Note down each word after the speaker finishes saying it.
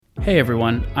Hey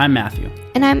everyone, I'm Matthew.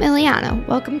 And I'm Ileana.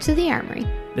 Welcome to the Armory.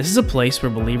 This is a place where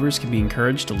believers can be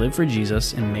encouraged to live for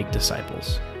Jesus and make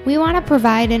disciples. We want to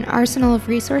provide an arsenal of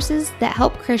resources that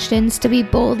help Christians to be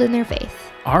bold in their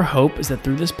faith. Our hope is that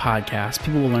through this podcast,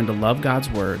 people will learn to love God's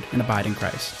Word and abide in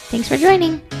Christ. Thanks for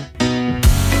joining.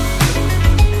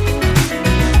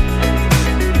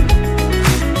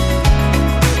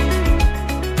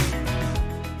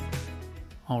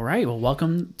 All right, well,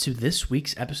 welcome to this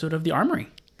week's episode of The Armory.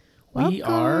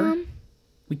 Welcome.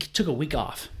 We took a week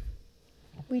off.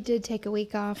 We did take a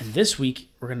week off. And this week,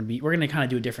 we're gonna kind of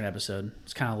do a different episode.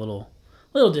 It's kind of a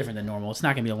little different than normal. It's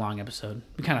not gonna be a long episode.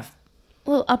 We kind of A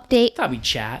little update. thought we'd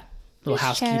chat, little Just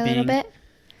housekeeping. chat a little bit.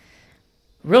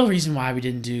 Real reason why we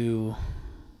didn't do,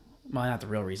 well, not the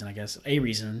real reason, I guess. A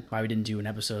reason why we didn't do an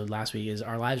episode last week is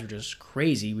our lives were just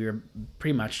crazy. We were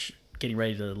pretty much getting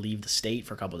ready to leave the state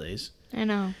for a couple of days. I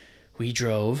know. We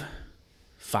drove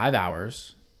 5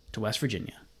 hours to West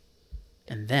Virginia.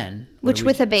 And then... Which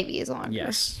with a baby is longer.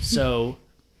 Yes. So,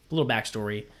 a little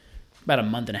backstory. About a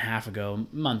month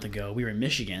ago, we were in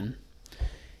Michigan.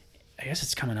 I guess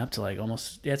it's coming up to like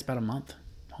almost, it's about a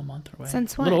whole month away.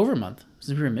 Since when? A little over a month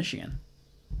since we were in Michigan.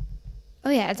 Oh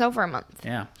yeah, it's over a month.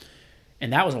 Yeah.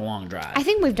 And that was a long drive. I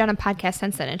think we've done a podcast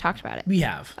since then and talked about it. We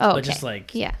have. Oh, But okay. just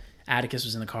like, Yeah. Atticus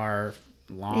was in the car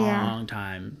long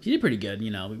time. He did pretty good. We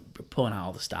were pulling out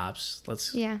all the stops.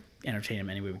 Let's entertain him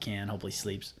any way we can. Hopefully he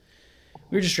sleeps.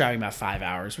 We were just driving about 5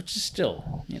 hours, which is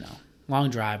still, long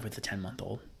drive with a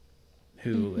 10-month-old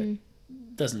who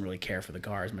doesn't really care for the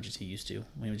car as much as he used to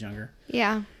when he was younger.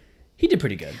 Yeah. He did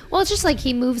pretty good. Well, it's just like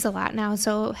he moves a lot now,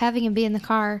 so having him be in the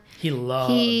car. He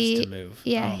loves to move.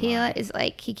 Yeah, is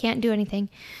like, he can't do anything.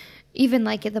 Even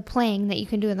like the playing that you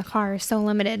can do in the car is so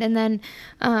limited. And then...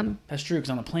 That's true, because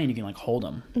on the plane you can like hold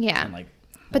him. Yeah. And,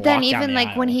 but then walk down even the like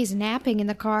aisle. when he's napping in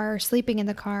the car or sleeping in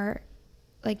the car,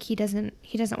 like he doesn't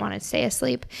want to stay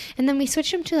asleep. And then we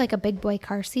switched him to like a big boy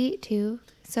car seat too.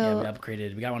 So Yeah, we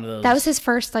upgraded. We got one of those. that was his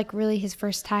first, like really his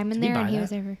first time in Did we there, buy and he that?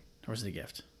 was ever. Or was it a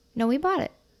gift? No, we bought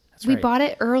it. That's We right. bought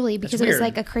it early because it was weird,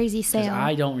 like a crazy 'Cause sale.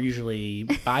 I don't usually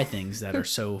buy things that are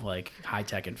so like high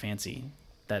tech and fancy.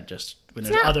 That just when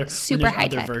there's not other super when there's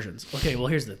other high-tech. versions. Okay, well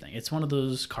here's the thing. It's one of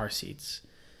those car seats.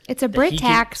 It's a that Brit he can-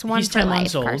 Tax one He's for 10 life.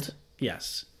 months car old. seat.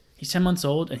 Yes, he's 10 months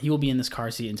old, and he will be in this car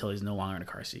seat until he's no longer in a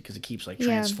car seat because it keeps like Yeah.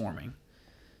 transforming.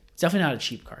 It's definitely not a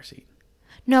cheap car seat.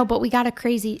 No, but we got a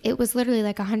crazy. It was literally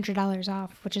like $100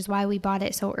 off, which is why we bought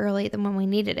it so early than when we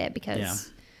needed it because. Yeah.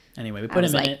 Anyway, we I put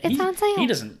was him in like, it. "It's on sale." He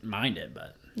doesn't mind it,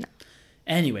 but No.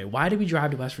 Anyway, why did we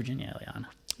drive to West Virginia, Ileana?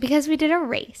 Because we did a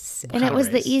race, What and kind it of was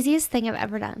race? the easiest thing I've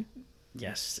ever done.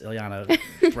 Yes, Ileana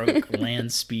broke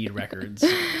land speed records.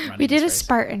 running We did this a race.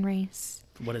 Spartan race.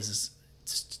 What is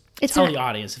this? It's Tell an the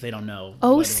audience if they don't know.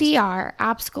 what it is. OCR,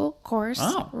 obstacle course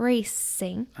Oh.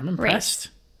 racing. I'm impressed.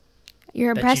 Race.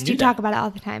 You're Bet you impressed. knew You talk that. about it all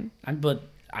the time. I'm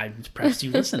impressed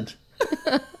you listened.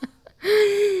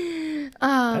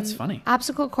 That's funny.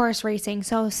 Obstacle course racing.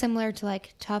 So similar to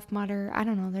like Tough Mudder. I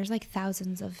don't know. There's like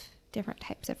thousands of different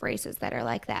types of races that are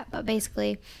like that. But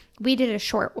basically, we did a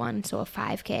short one, so a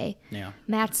 5K. Yeah.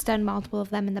 Matt's done multiple of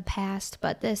them in the past,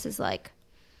 but this is like,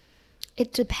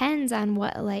 it depends on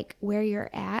where you're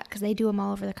at, because they do them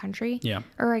all over the country. Yeah.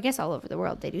 Or I guess all over the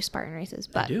world they do Spartan races.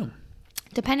 But I do.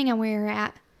 depending on where you're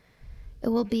at, it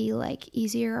will be like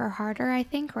easier or harder, I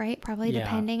think, right? Probably Yeah.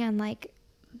 depending on like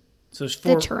So there's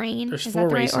the four. terrain. There's Is four that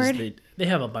the right races. word? They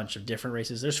have a bunch of different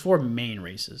races. There's four main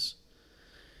races.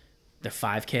 The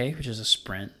 5K, which is a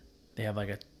sprint. They have like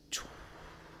a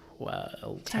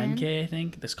 10K, I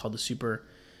think. That's called the Super,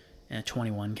 and a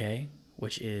 21K,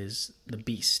 which is the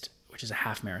Beast, which is a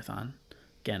half marathon.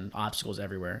 Again, obstacles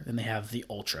everywhere. Then they have the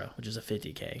Ultra, which is a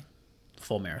 50K,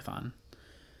 full marathon.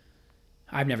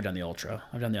 I've never done the Ultra.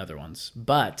 I've done the other ones.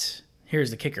 But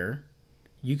here's the kicker.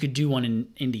 You could do one in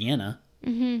Indiana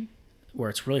where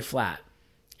it's really flat.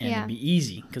 And Yeah. it'd be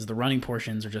easy because the running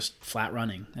portions are just flat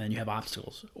running and then you have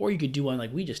obstacles. Or you could do one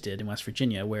like we just did in West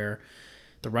Virginia where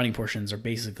the running portions are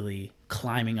basically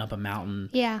climbing up a mountain,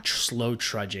 Yeah. slow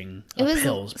trudging It up was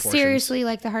hills portions. seriously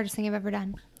like the hardest thing I've ever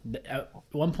done. At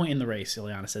one point in the race,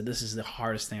 Ileana said, "This is the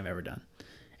hardest thing I've ever done."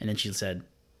 And then she said,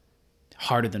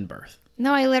 "Harder than birth."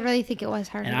 No, I literally think it was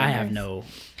harder. And than I have birth.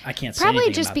 I can't say Probably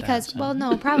anything just about because, that, so. well,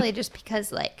 no, probably just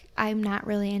because, like, I'm not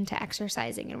really into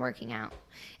exercising and working out.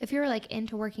 If you're, like,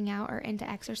 into working out or into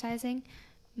exercising,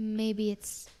 maybe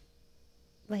it's,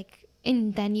 like,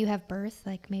 and then you have birth,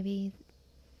 like, maybe,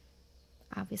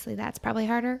 obviously that's probably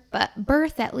harder. But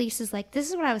birth, at least, is, like, this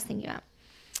is what I was thinking about.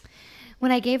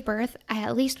 When I gave birth, I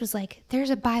at least was like, there's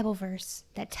a Bible verse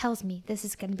that tells me this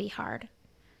is going to be hard.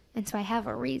 And so I have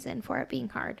a reason for it being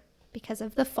hard. because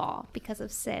of the fall, because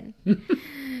of sin.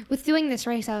 With doing this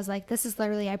race, I was like, this is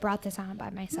literally, I brought this on by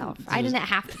myself. I didn't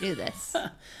have to do this.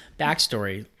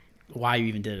 Backstory, why you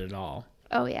even did it at all.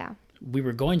 Oh, yeah. We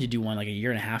were going to do one like a year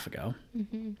and a half ago,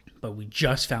 but we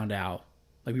just found out,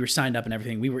 like we were signed up and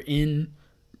everything. We were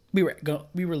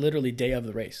literally day of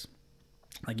the race.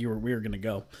 Like we were going to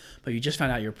go, but you just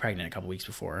found out you were pregnant a couple weeks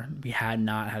before. We had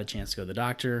not had a chance to go to the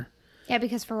doctor. Yeah,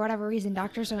 because for whatever reason,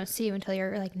 doctors don't see you until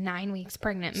you're like 9 weeks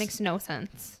pregnant. Makes no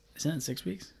sense. Isn't it 6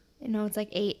 weeks? No, it's like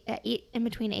 8. In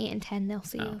between 8 and 10, they'll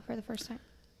see you for the first time.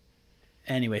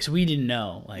 Anyway, so we didn't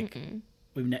know. Like,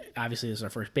 obviously, this is our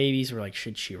first baby, so we're like,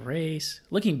 should she race?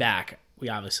 Looking back, we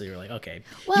obviously were like, okay,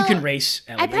 you can race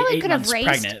at like I probably 8 could have months raced,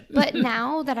 pregnant. but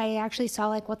now that I actually saw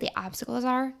like what the obstacles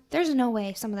are, there's no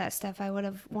way some of that stuff I would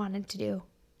have wanted to do,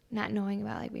 not knowing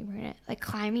about like being pregnant, like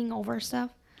climbing over stuff.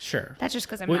 Sure. That's just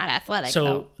because I'm not athletic.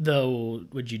 So, though,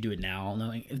 would you do it now,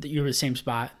 knowing that you're in the same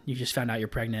spot? You just found out you're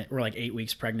pregnant. We're like 8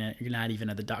 weeks pregnant. You're not even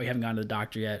at the doctor. You haven't gone to the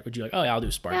doctor yet. Would you like, oh, yeah, I'll do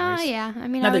a Spartan race? Yeah. I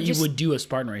mean, Not that you would do a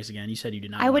Spartan race again. You said you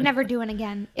did not. I would never do one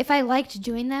again. If I liked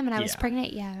doing them and I was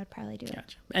pregnant, I would probably do it.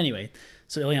 Gotcha. Anyway,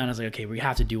 so Ileana's like, okay, we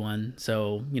have to do one.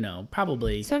 So,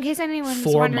 probably. So, in case anyone's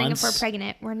 4 wondering months, if we're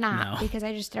pregnant, we're not No. because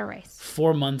I just did a race.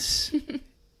 4 months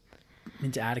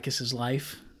into Atticus's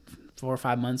life. 4 or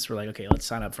 5 months, we're like, okay, let's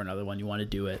sign up for another one. You want to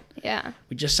do it? Yeah.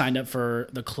 We just signed up for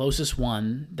the closest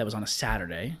one that was on a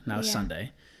Saturday, not a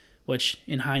Sunday, which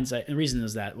in hindsight, the reason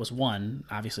is that was one,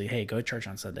 obviously, hey, go to church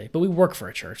on Sunday, but we work for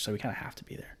a church, so we kind of have to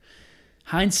be there.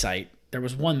 Hindsight, there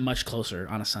was one much closer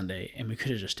on a Sunday, and we could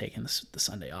have just taken the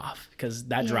Sunday off because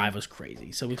that drive was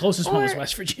crazy. So the closest one was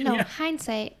West Virginia. No,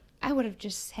 hindsight, I would have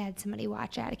just had somebody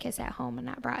watch Atticus at home and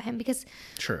not brought him because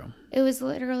True. It was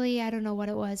literally, I don't know what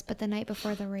it was, but the night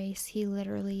before the race, he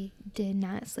literally did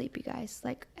not sleep, you guys,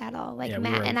 like at all. Like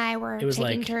Matt and I were taking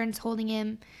like turns holding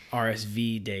him.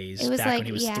 RSV days It was back like, when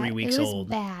he was 3 weeks it was old.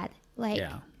 bad. Like, He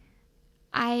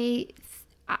I'm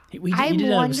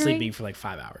ended up wondering- sleeping for like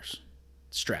 5 hours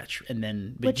stretch, and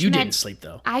then but Which you meant didn't sleep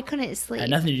though. I couldn't sleep. It had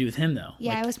nothing to do with him though.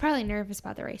 Yeah, Like, I was probably nervous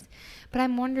about the race. But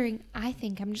I'm wondering, I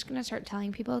think I'm just going to start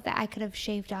telling people that I could have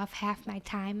shaved off half my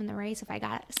time in the race if I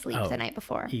got sleep the night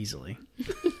before. easily.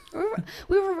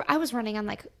 I was running on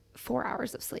like 4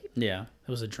 hours of sleep. Yeah,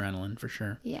 it was adrenaline for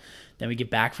sure. Yeah. Then we get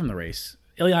back from the race.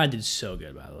 Ileana did so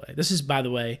good, by the way. This is, by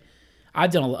the way,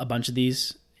 I've done a bunch of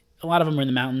these. A lot of them are in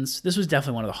the mountains. This was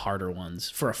definitely one of the harder ones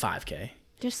for a 5K.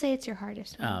 Just say it's your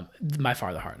hardest one. By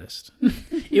far the hardest.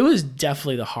 It was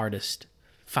definitely the hardest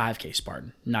 5K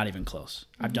Spartan. Not even close.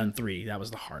 I've done 3. That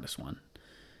was the hardest one.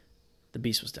 The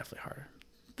Beast was definitely harder.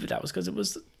 But that was because it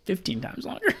was 15 times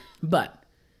longer. But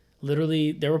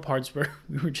literally, there were parts where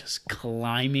we were just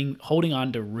climbing, holding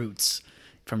on to roots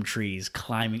from trees,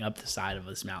 climbing up the side of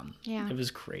this mountain. Yeah. It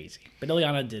was crazy. But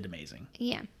Ileana did amazing.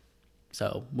 Yeah.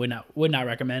 So would not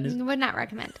recommend it. Would not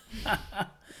recommend.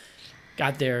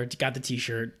 Got there, got the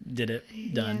t-shirt, did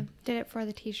it, done. Yeah, did it for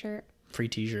the t-shirt. Free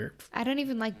t-shirt. I don't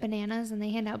even like bananas, and they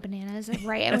hand out bananas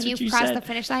right That's when what you you cross said. the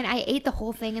finish line. I ate the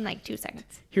whole thing in like 2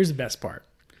 seconds. Here's the best part.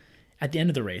 At the end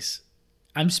of the race,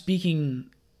 I'm speaking.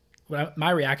 My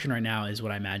reaction right now is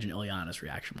what I imagine Ileana's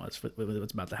reaction was with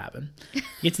what's about to happen.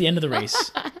 Get to the end of the race.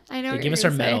 I know. They what give us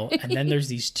you're our gonna medal, say. and then there's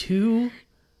these 2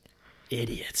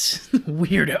 idiots,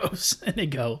 weirdos, and they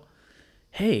go,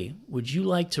 "Hey, would you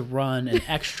like to run an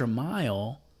extra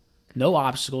mile? No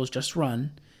obstacles, just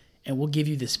run, and we'll give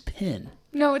you this pin."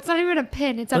 No, it's not even a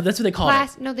pin. It's a. That's what they called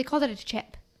it. No, they called it a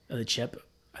chip. Oh, the chip.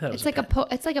 I thought it was It's like pin.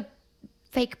 it's like a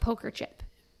fake poker chip,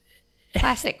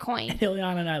 plastic coin.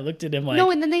 Ileana and I looked at him like, No,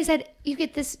 and then they said you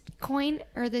get this coin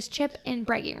or this chip in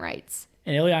bragging rights.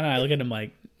 and Ileana and I look at him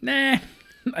like, nah,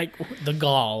 like the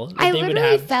gall that I they would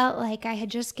literally have. felt like I had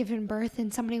just given birth,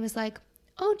 and somebody was like,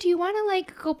 "Oh, do you want to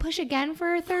like go push again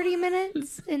for 30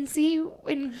 minutes and see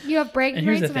when you have bragging And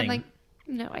here's rights?" the And I'm thing.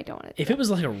 like, "No, I don't want to." If it was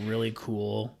like a really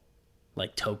cool,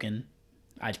 like token,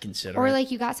 I'd consider Or it.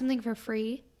 like you got something for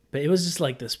free. But it was just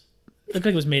like this. It looked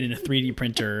like it was made in a 3D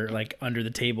printer, like under the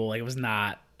table. Like it was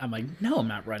not. I'm like, no, I'm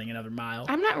not running another mile.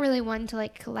 I'm not really one to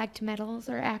like collect medals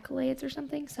or accolades or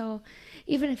something. So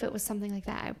even if it was something like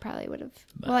that, I probably would have.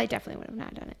 Well, I definitely would have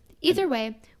not done it. Either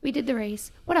way, we did the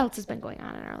race. What else has been going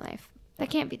on in our life? That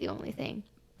can't be the only thing.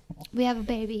 We have a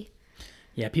baby.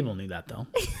 Yeah, people knew that though.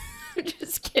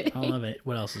 Just kidding. I love it.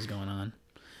 What else is going on?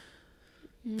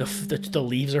 The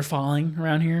leaves are falling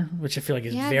around here, which I feel like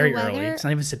is Yeah, very the early. weather- It's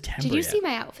not even September Did you yet. see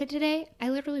my outfit today? I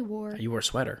literally wore You wore a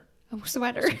sweater, a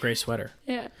sweater. a gray sweater.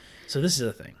 Yeah. So this is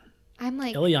the thing. I'm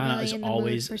like, Ileana really is in the mood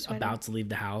always for sweater. about to leave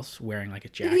the house wearing like a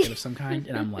jacket of some kind,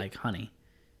 and I'm like, honey,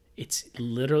 it's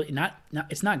literally not.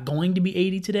 It's not going to be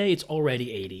 80 today. It's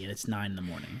already 80, and it's 9 in the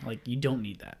morning. Like you don't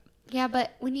need that. Yeah,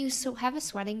 but when you have a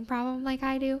sweating problem like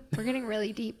I do, we're getting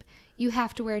really deep. You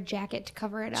have to wear a jacket to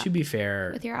cover it up. To be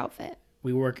fair, with your outfit,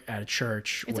 we work at a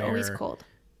church it's where always cold.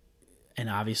 And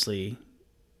obviously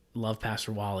love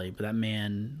Pastor Wally, but that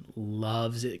man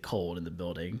loves it cold in the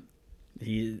building.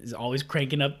 He is always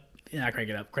cranking down.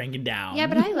 Yeah,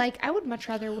 but I would much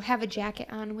rather have a jacket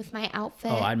on with my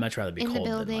outfit. Oh, I'd much rather be in cold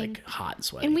the than building. like hot and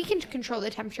sweaty. And we can control the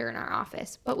temperature in our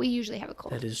office, but we usually have it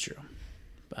cold. That is true.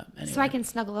 But anyway. So I can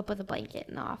snuggle up with a blanket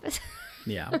in the office.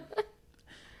 Yeah.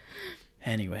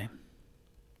 Anyway,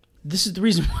 this is the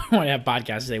reason why I want to have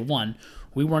podcasts today. One,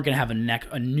 we weren't going to have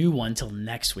a new one till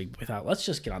next week. We thought, let's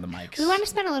just get on the mics. We want to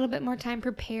spend a little bit more time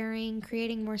preparing,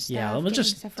 creating more stuff. Yeah, let's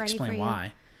just stuff ready explain for you.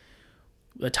 why.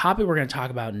 The topic we're going to talk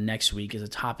about next week is a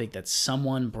topic that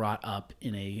someone brought up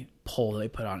in a poll that they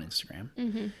put on Instagram.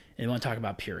 Mm-hmm. And they want to talk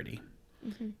about purity.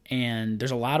 Mm-hmm. And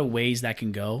there's a lot of ways that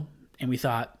can go. And we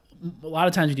thought, a lot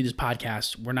of times we do this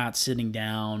podcast, we're not sitting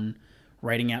down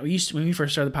writing out. When we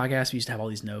first started the podcast, we used to have all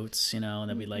these notes, and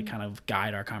then we like kind of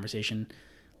guide our conversation.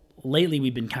 Lately,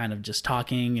 we've been kind of just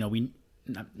talking.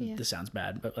 This sounds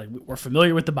bad, but like we're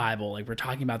familiar with the Bible. Like we're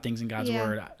talking about things in God's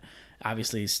Word.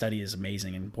 Obviously, study is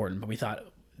amazing and important, but we thought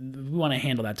we want to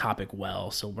handle that topic well.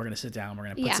 So we're going to sit down. We're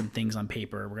going to put some things on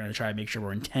paper. We're going to try to make sure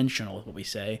we're intentional with what we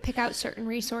say. Pick out certain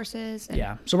resources.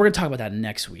 So we're going to talk about that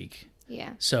next week.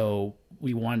 Yeah. So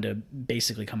we wanted to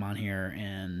basically come on here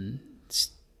and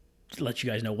let you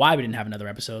guys know why we didn't have another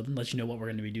episode and let you know what we're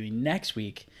going to be doing next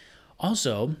week.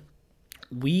 Also,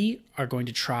 we are going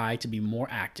to try to be more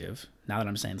active. Now that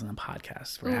I'm saying it's on a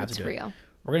podcast, we're going to have to do it.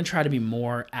 We're going to try to be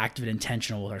more active and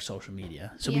intentional with our social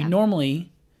media. So we have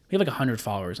like 100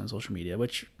 followers on social media,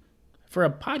 which for a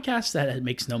podcast that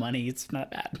makes no money, it's not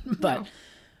bad. But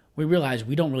we realize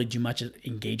we don't really do much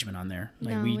engagement on there.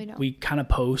 Like we don't. We kind of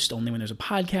post only when there's a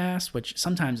podcast, which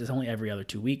sometimes it's only every other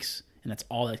 2 weeks, and that's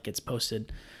all that gets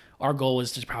posted. Our goal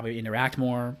is to probably interact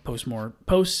more, post more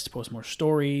posts, post more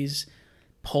stories,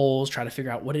 polls, try to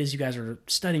figure out what it is you guys are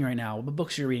studying right now, what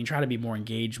books you're reading, try to be more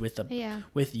engaged with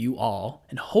with you all,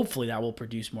 and hopefully that will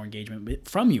produce more engagement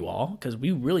from you all, because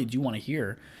we really do want to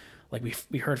hear, like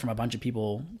we heard from a bunch of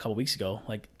people a couple weeks ago,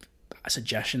 like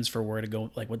suggestions for where to go,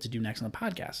 like what to do next on the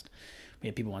podcast. We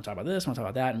have people want to talk about this, want to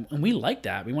talk about that, and we like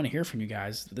that. We want to hear from you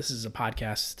guys. This is a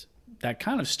podcast that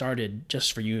kind of started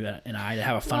just for you and I to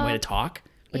have a fun way to talk,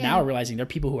 but now we're realizing there are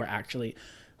people who are actually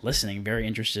listening, very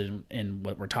interested in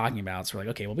what we're talking about. So we're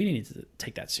like, okay, well, we need to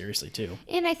take that seriously too.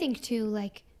 And I think too,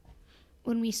 like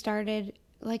when we started,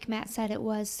 like Matt said, it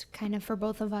was kind of for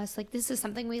both of us, like this is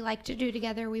something we like to do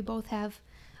together. We both have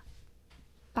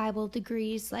Bible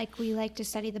degrees. Like we like to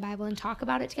study the Bible and talk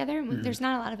about it together. And there's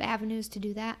not a lot of avenues to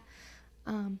do that.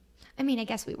 I mean, I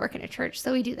guess we work in a church,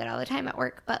 so we do that all the time at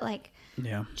work, but like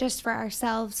just for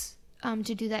ourselves,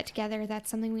 to do that together,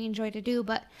 that's something we enjoy to do.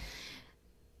 But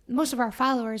most of our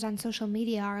followers on social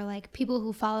media are like people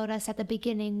who followed us at the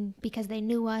beginning because they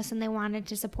knew us and they wanted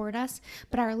to support us.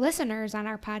 But our listeners on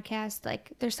our podcast,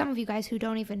 like there's some of you guys who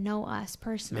don't even know us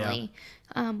personally,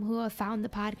 who have found the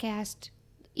podcast.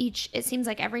 It seems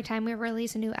like every time we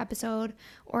release a new episode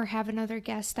or have another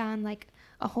guest on, like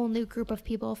a whole new group of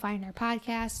people find our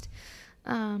podcast.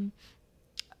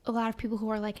 A lot of people who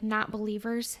are like not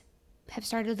believers have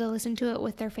started to listen to it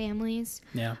with their families,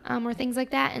 or things like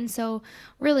that. And so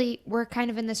really we're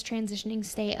kind of in this transitioning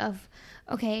state of,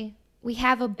 okay, we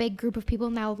have a big group of people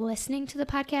now listening to the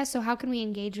podcast. So how can we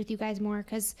engage with you guys more?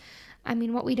 Because I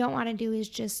mean, what we don't want to do is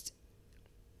just,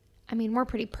 I mean, we're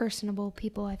pretty personable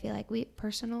people. I feel like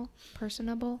personable.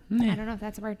 I don't know if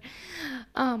that's a word.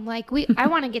 I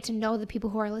want to get to know the people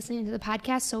who are listening to the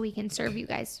podcast so we can serve you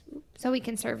guys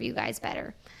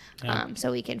better.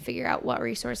 So we can figure out what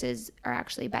resources are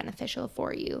actually beneficial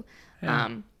for you.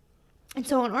 And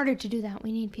so in order to do that,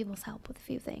 we need people's help with a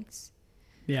few things.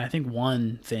 Yeah, I think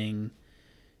one thing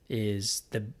is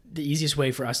the easiest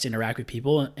way for us to interact with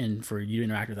people and for you to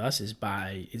interact with us is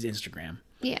Instagram.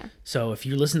 Yeah. So if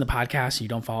you listen to the podcast and you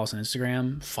don't follow us on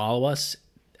Instagram, follow us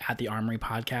at the Armory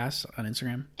Podcast on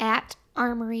Instagram. At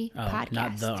Armory Podcast.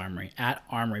 Not the Armory. At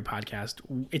Armory Podcast.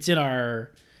 It's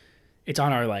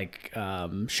on our like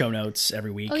show notes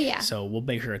every week. Oh yeah. So we'll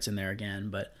make sure it's in there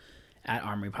again. But at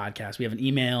Armory Podcast, we have an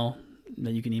email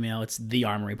that you can email. It's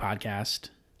thearmorypodcast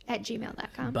at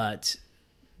gmail.com. But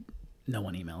no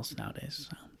one emails nowadays.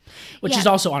 So. Which is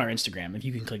also on our Instagram. If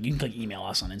you can click email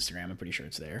us on Instagram. I'm pretty sure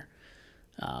it's there.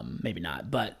 Maybe not,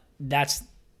 but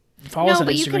follow us on Instagram. No,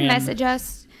 but you can message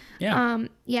us. Yeah.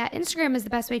 Instagram is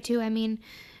the best way too. I mean,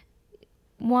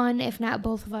 one, if not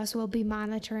both of us, will be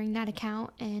monitoring that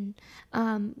account and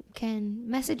can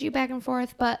message you back and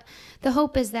forth. But the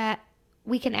hope is that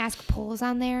we can ask polls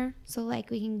on there. So like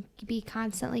we can be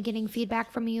constantly getting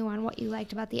feedback from you on what you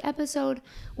liked about the episode,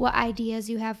 what ideas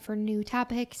you have for new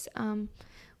topics.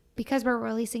 Because we're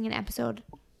releasing an episode,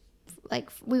 like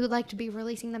we would like to be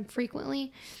releasing them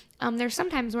frequently. There's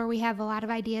sometimes where we have a lot of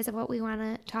ideas of what we want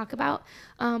to talk about.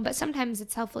 But sometimes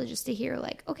it's helpful just to hear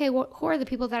like, okay, who are the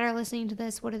people that are listening to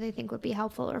this? What do they think would be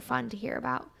helpful or fun to hear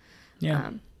about?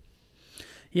 Yeah.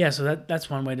 Yeah. So that's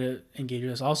one way to engage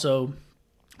with us. Also,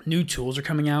 new tools are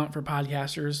coming out for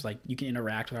podcasters. Like you can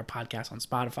interact with our podcast on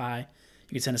Spotify.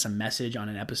 You can send us a message on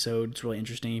an episode. It's really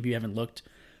interesting. If you haven't looked,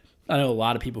 I know a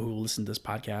lot of people who listen to this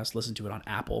podcast listen to it on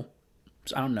Apple.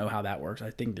 So I don't know how that works. I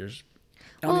don't think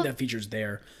that feature's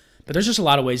there. But there's just a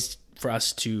lot of ways for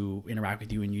us to interact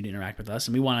with you and you to interact with us.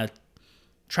 And we want to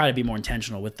try to be more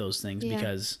intentional with those things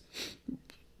because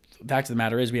the fact of the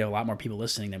matter is we have a lot more people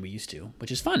listening than we used to,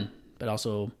 which is fun. But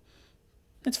also,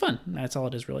 it's fun. That's all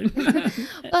it is, really.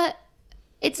 But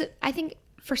I think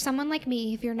for someone like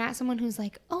me, if you're not someone who's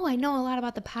like, oh, I know a lot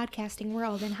about the podcasting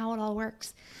world and how it all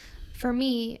works. For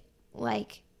me,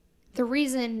 like the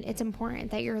reason it's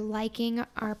important that you're liking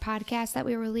our podcast that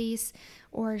we release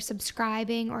or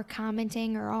subscribing or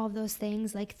commenting or all of those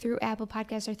things like through Apple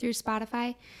Podcasts or through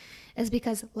Spotify is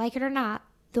because, like it or not,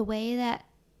 the way that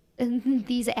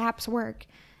these apps work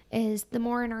is the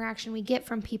more interaction we get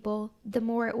from people, the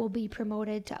more it will be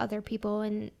promoted to other people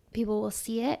and people will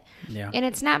see it. Yeah. And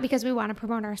it's not because we want to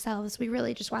promote ourselves. We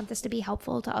really just want this to be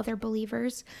helpful to other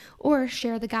believers or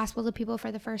share the gospel to people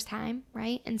for the first time,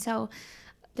 right? And so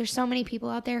there's so many people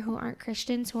out there who aren't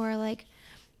Christians who are like,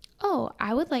 oh,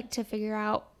 I would like to figure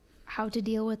out how to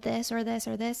deal with this or this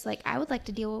or this. Like I would like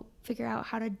to figure out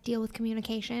how to deal with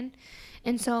communication.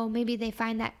 And so maybe they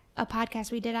find that a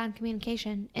podcast we did on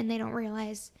communication and they don't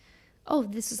realize, oh,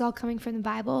 this is all coming from the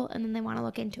Bible, and then they want to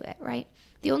look into it, right?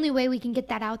 The only way we can get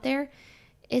that out there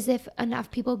is if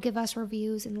enough people give us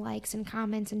reviews and likes and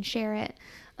comments and share it,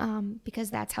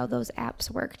 because that's how those apps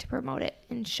work to promote it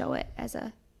and show it as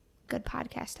a good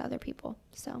podcast to other people.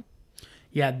 So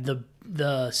yeah,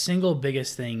 the single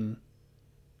biggest thing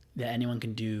that anyone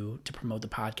can do to promote the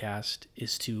podcast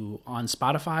is to, on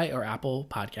Spotify or Apple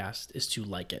Podcast, is to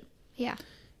like it. Yeah.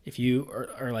 If you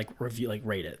are like review, like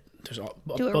rate it. There's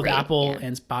both rate, Apple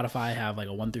and Spotify have like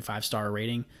a 1 through 5 star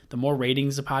rating. The more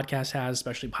ratings the podcast has,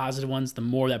 especially positive ones, the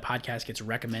more that podcast gets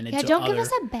recommended to don't other give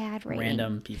us a bad rating.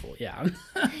 Random people. Yeah.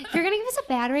 If you're gonna give us a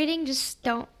bad rating, just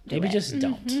don't. Just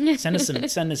don't. Send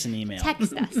us an email.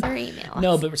 Text us or email us.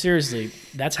 No, but seriously,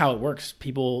 that's how it works.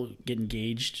 People get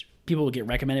engaged. People get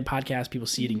recommended podcasts. People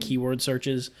see it in keyword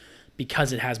searches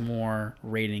because it has more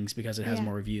ratings, because it has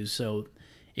more reviews. So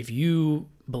if you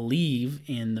believe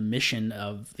in the mission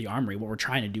of the Armory, what we're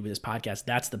trying to do with this podcast,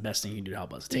 that's the best thing you can do to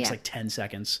help us. It takes like 10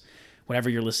 seconds. Whatever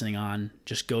you're listening on,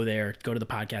 just go there, go to the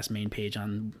podcast main page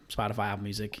on Spotify, Apple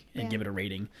Music, and give it a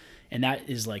rating. And that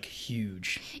is like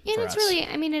huge. And for it's us. really,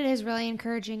 I mean, it is really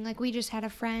encouraging. Like we just had a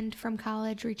friend from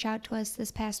college reach out to us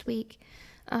this past week,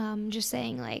 just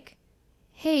saying like,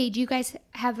 hey, do you guys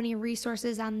have any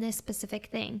resources on this specific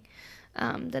thing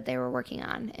that they were working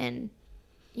on? And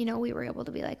you know, we were able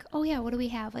to be like, oh yeah, what do we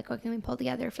have? Like, what can we pull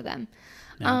together for them?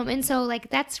 Yeah. And so like,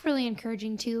 that's really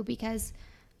encouraging too, because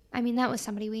I mean, that was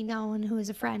somebody we know and who is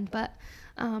a friend, but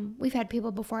we've had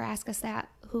people before ask us that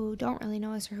who don't really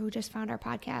know us or who just found our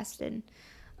podcast and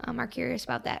are curious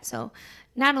about that. So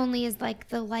not only is like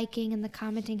the liking and the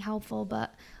commenting helpful,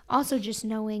 but also just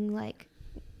knowing like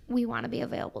we want to be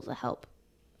available to help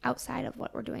outside of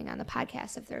what we're doing on the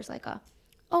podcast. If there's like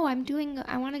I want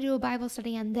to do a Bible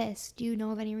study on this. Do you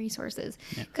know of any resources?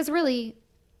 Because really,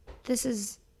 this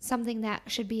is something that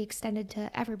should be extended to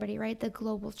everybody, right? The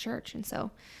global church. And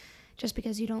so just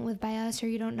because you don't live by us or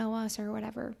you don't know us or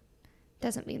whatever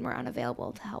doesn't mean we're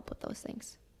unavailable to help with those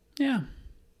things. Yeah.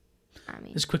 I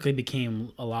mean, this quickly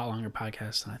became a lot longer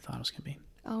podcast than I thought it was going to be.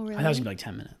 Oh, really? I thought it was going to be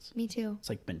like 10 minutes. Me too. It's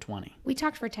like been 20. We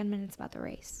talked for 10 minutes about the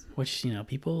race. Which, you know,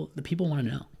 the people want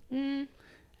to know.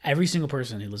 Every single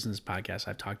person who listens to this podcast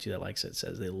I've talked to that likes it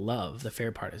says they love the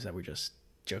fair part is that we just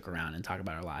joke around and talk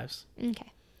about our lives.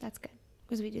 Okay, that's good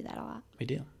because we do that a lot. We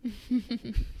do.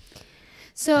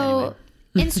 So,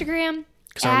 anyway. Instagram.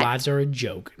 Because our lives are a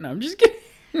joke. No, I'm just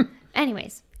kidding.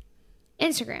 Anyways,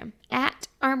 Instagram at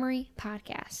Armory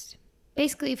Podcast.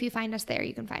 Basically, if you find us there,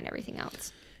 you can find everything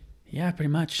else. Yeah,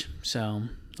 pretty much. So,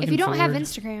 if you don't have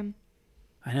Instagram,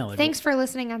 I know. Like, thanks for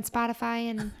listening on Spotify.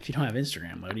 And if you don't have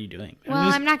Instagram, what are you doing? Well,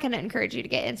 I'm not going to encourage you to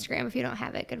get Instagram if you don't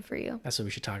have it. Good for you. That's what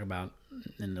we should talk about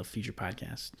in the future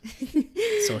podcast.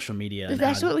 Social media.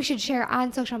 That's what we should share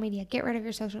on social media. Get rid of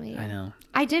your social media. I know.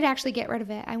 I did actually get rid of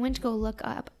it. I went to go look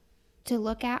at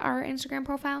our Instagram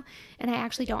profile, and I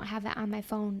actually don't have it on my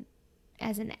phone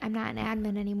I'm not an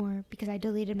admin anymore because I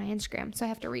deleted my Instagram, so I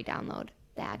have to re-download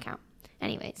that account.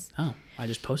 Anyways. Oh, I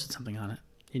just posted something on it.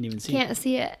 You didn't even see Can't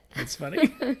see it. That's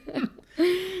funny.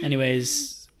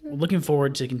 Anyways, looking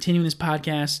forward to continuing this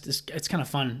podcast. It's kind of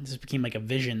fun. This became like a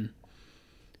vision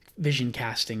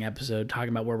casting episode, talking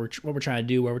about what we're trying to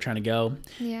do, where we're trying to go.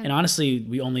 Yeah. And honestly,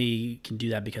 we only can do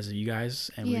that because of you guys,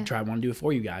 and we want to do it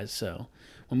for you guys. So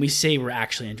when we say we're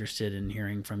actually interested in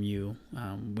hearing from you,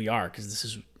 we are,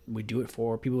 because we do it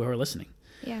for people who are listening.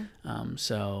 Yeah.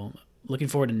 So looking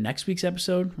forward to next week's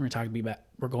episode. We're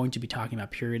going to be talking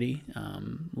about purity. A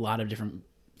lot of different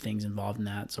things involved in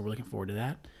that. So we're looking forward to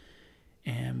that.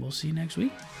 And we'll see you next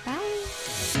week.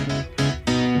 Bye.